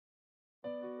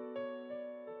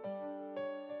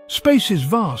Space is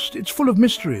vast, it's full of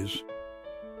mysteries.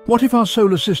 What if our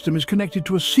solar system is connected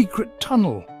to a secret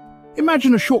tunnel?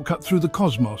 Imagine a shortcut through the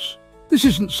cosmos. This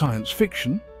isn't science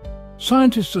fiction.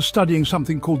 Scientists are studying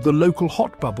something called the local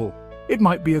hot bubble. It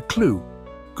might be a clue.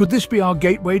 Could this be our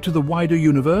gateway to the wider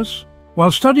universe?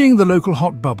 While studying the local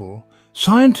hot bubble,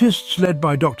 scientists led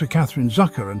by Dr. Catherine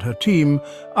Zucker and her team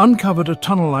uncovered a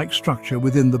tunnel-like structure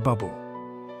within the bubble.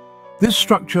 This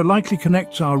structure likely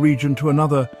connects our region to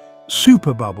another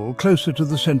superbubble closer to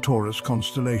the Centaurus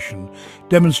constellation,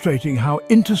 demonstrating how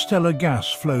interstellar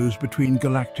gas flows between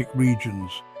galactic regions.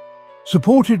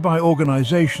 Supported by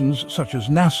organizations such as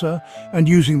NASA and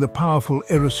using the powerful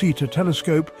Erosita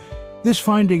telescope, this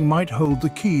finding might hold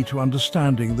the key to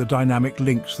understanding the dynamic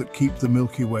links that keep the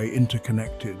Milky Way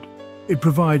interconnected. It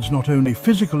provides not only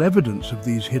physical evidence of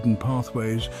these hidden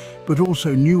pathways, but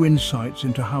also new insights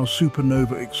into how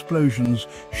supernova explosions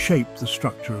shape the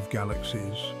structure of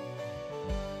galaxies.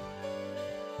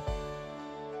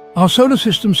 Our solar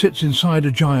system sits inside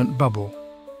a giant bubble,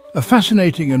 a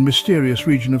fascinating and mysterious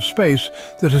region of space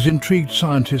that has intrigued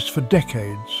scientists for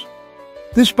decades.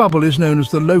 This bubble is known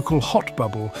as the local hot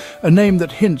bubble, a name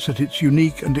that hints at its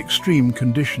unique and extreme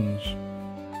conditions.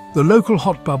 The local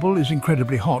hot bubble is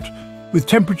incredibly hot, with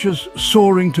temperatures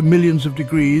soaring to millions of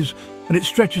degrees, and it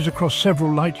stretches across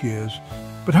several light years.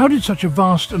 But how did such a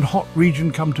vast and hot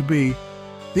region come to be?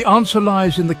 The answer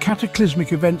lies in the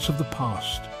cataclysmic events of the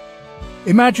past.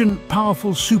 Imagine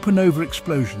powerful supernova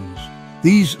explosions.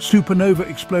 These supernova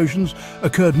explosions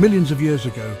occurred millions of years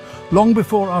ago, long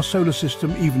before our solar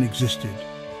system even existed.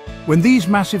 When these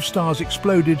massive stars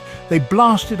exploded, they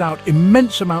blasted out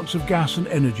immense amounts of gas and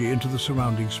energy into the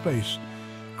surrounding space,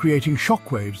 creating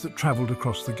shockwaves that traveled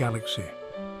across the galaxy.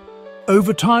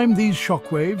 Over time, these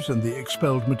shockwaves and the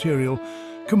expelled material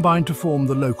combined to form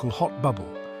the local hot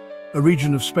bubble, a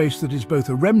region of space that is both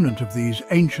a remnant of these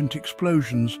ancient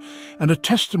explosions and a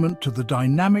testament to the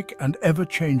dynamic and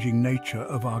ever-changing nature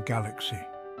of our galaxy.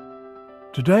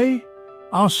 Today,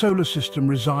 our solar system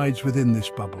resides within this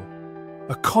bubble,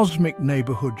 a cosmic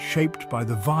neighborhood shaped by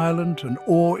the violent and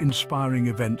awe-inspiring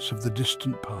events of the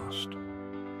distant past.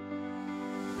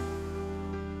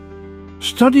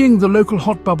 Studying the local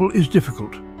hot bubble is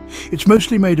difficult. It's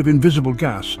mostly made of invisible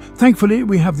gas. Thankfully,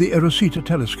 we have the Erosita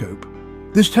telescope.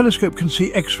 This telescope can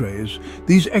see X-rays.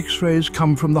 These X-rays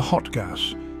come from the hot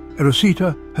gas.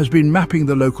 Erosita has been mapping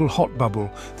the local hot bubble.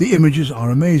 The images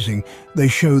are amazing. They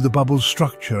show the bubble's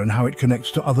structure and how it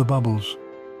connects to other bubbles.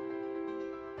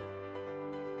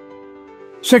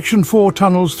 Section 4: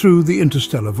 Tunnels through the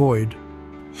interstellar void.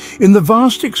 In the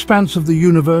vast expanse of the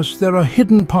universe, there are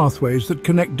hidden pathways that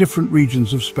connect different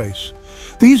regions of space.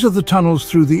 These are the tunnels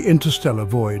through the interstellar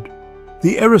void.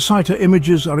 The Erosita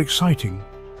images are exciting.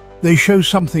 They show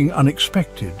something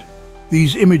unexpected.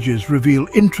 These images reveal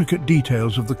intricate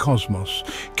details of the cosmos,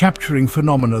 capturing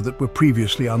phenomena that were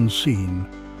previously unseen.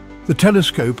 The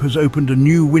telescope has opened a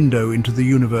new window into the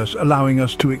universe, allowing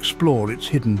us to explore its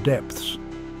hidden depths.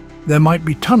 There might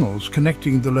be tunnels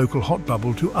connecting the local hot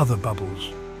bubble to other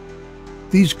bubbles.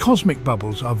 These cosmic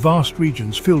bubbles are vast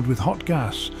regions filled with hot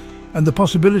gas, and the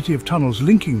possibility of tunnels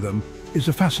linking them is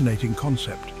a fascinating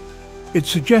concept. It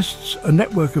suggests a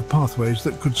network of pathways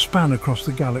that could span across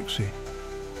the galaxy.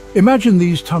 Imagine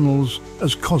these tunnels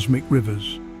as cosmic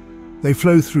rivers. They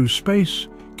flow through space,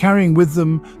 carrying with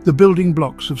them the building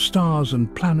blocks of stars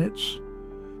and planets.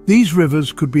 These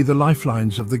rivers could be the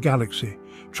lifelines of the galaxy,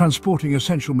 transporting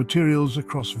essential materials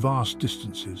across vast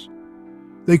distances.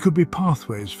 They could be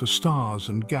pathways for stars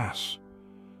and gas.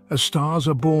 As stars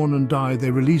are born and die,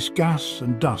 they release gas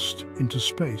and dust into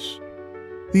space.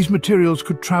 These materials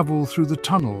could travel through the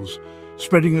tunnels,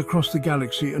 spreading across the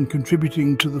galaxy and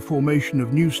contributing to the formation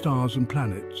of new stars and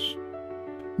planets.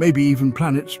 Maybe even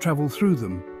planets travel through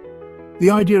them. The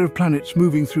idea of planets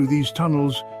moving through these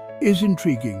tunnels is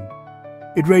intriguing.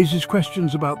 It raises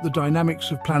questions about the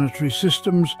dynamics of planetary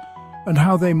systems and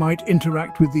how they might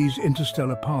interact with these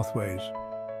interstellar pathways.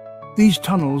 These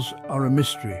tunnels are a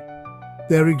mystery.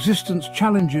 Their existence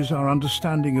challenges our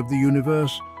understanding of the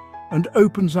universe and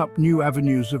opens up new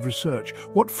avenues of research.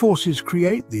 What forces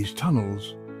create these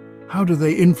tunnels? How do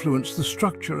they influence the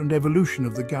structure and evolution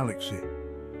of the galaxy?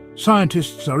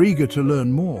 Scientists are eager to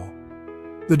learn more.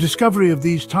 The discovery of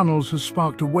these tunnels has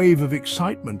sparked a wave of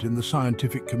excitement in the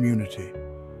scientific community.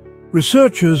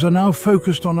 Researchers are now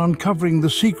focused on uncovering the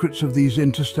secrets of these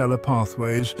interstellar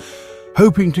pathways,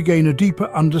 hoping to gain a deeper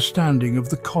understanding of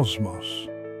the cosmos.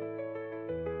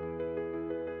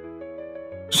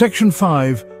 Section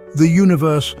 5: The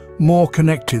universe more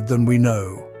connected than we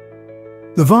know.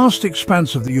 The vast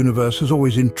expanse of the universe has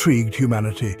always intrigued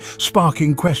humanity,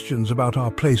 sparking questions about our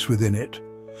place within it.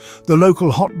 The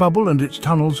local hot bubble and its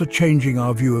tunnels are changing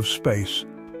our view of space.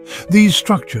 These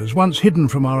structures, once hidden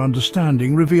from our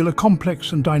understanding, reveal a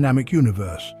complex and dynamic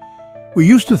universe. We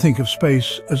used to think of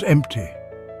space as empty,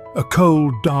 a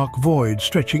cold, dark void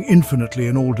stretching infinitely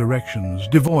in all directions,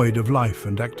 devoid of life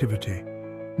and activity.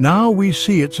 Now we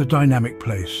see it's a dynamic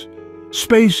place.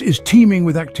 Space is teeming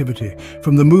with activity,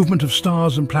 from the movement of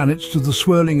stars and planets to the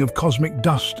swirling of cosmic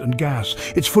dust and gas.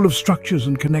 It's full of structures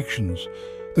and connections.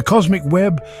 The cosmic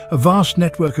web, a vast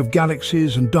network of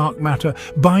galaxies and dark matter,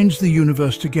 binds the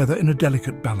universe together in a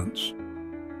delicate balance.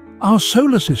 Our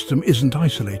solar system isn't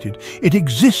isolated. It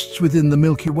exists within the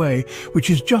Milky Way, which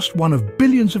is just one of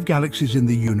billions of galaxies in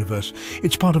the universe.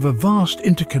 It's part of a vast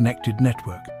interconnected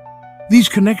network. These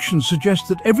connections suggest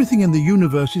that everything in the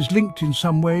universe is linked in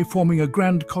some way, forming a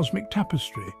grand cosmic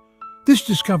tapestry. This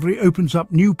discovery opens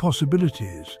up new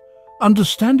possibilities.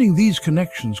 Understanding these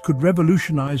connections could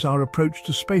revolutionize our approach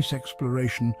to space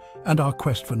exploration and our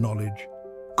quest for knowledge.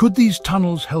 Could these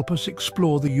tunnels help us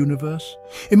explore the universe?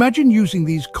 Imagine using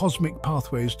these cosmic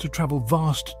pathways to travel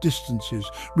vast distances,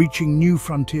 reaching new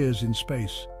frontiers in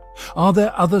space. Are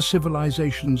there other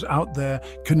civilizations out there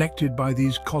connected by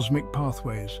these cosmic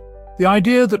pathways? The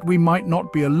idea that we might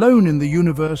not be alone in the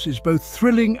universe is both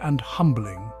thrilling and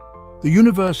humbling. The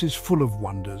universe is full of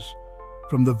wonders.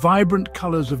 From the vibrant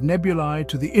colors of nebulae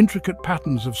to the intricate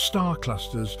patterns of star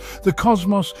clusters, the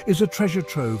cosmos is a treasure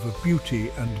trove of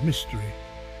beauty and mystery.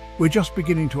 We're just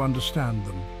beginning to understand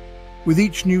them. With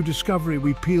each new discovery,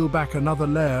 we peel back another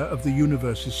layer of the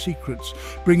universe's secrets,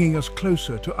 bringing us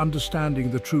closer to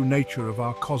understanding the true nature of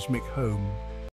our cosmic home.